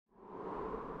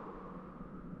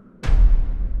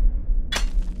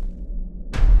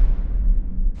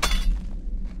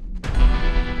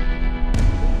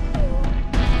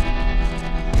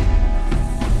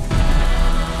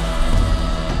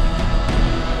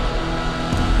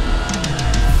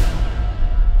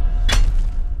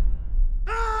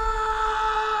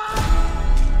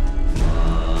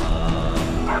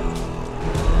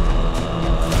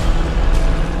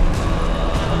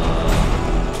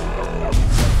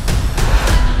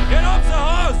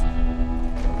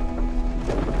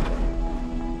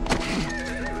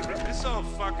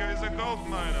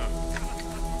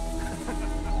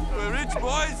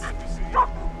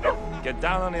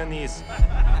Down on your knees.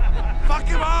 Fuck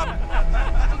him up!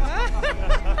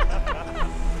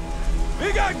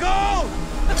 We got gold!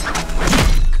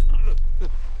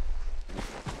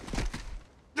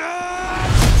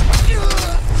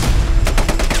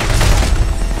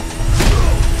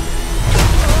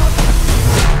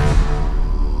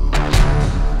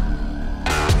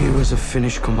 He was a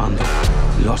Finnish commando.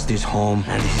 Lost his home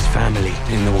and his family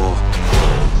in the war.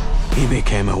 He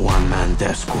became a one-man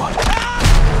death squad.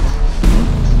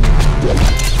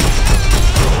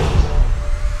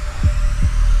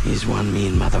 He's one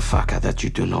mean motherfucker that you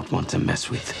do not want to mess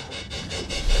with.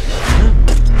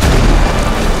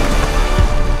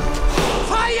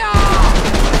 Fire!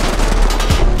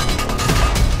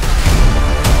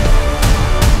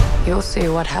 You'll see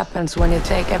what happens when you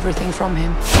take everything from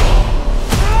him.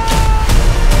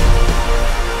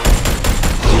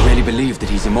 Do you really believe that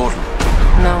he's immortal?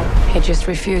 No, he just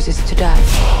refuses to die.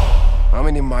 How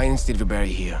many mines did we bury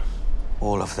here?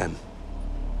 All of them.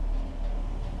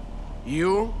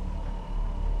 You?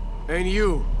 And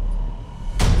you?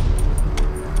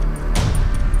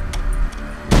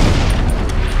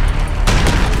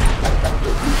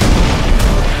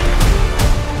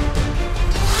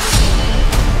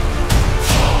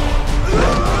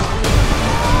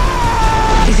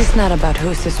 This is not about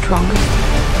who's the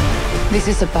strongest. This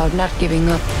is about not giving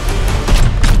up.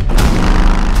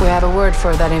 We have a word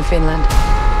for that in Finland.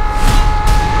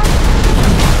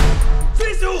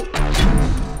 Sisu!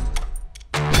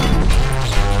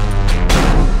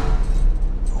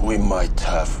 We might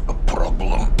have a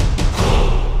problem.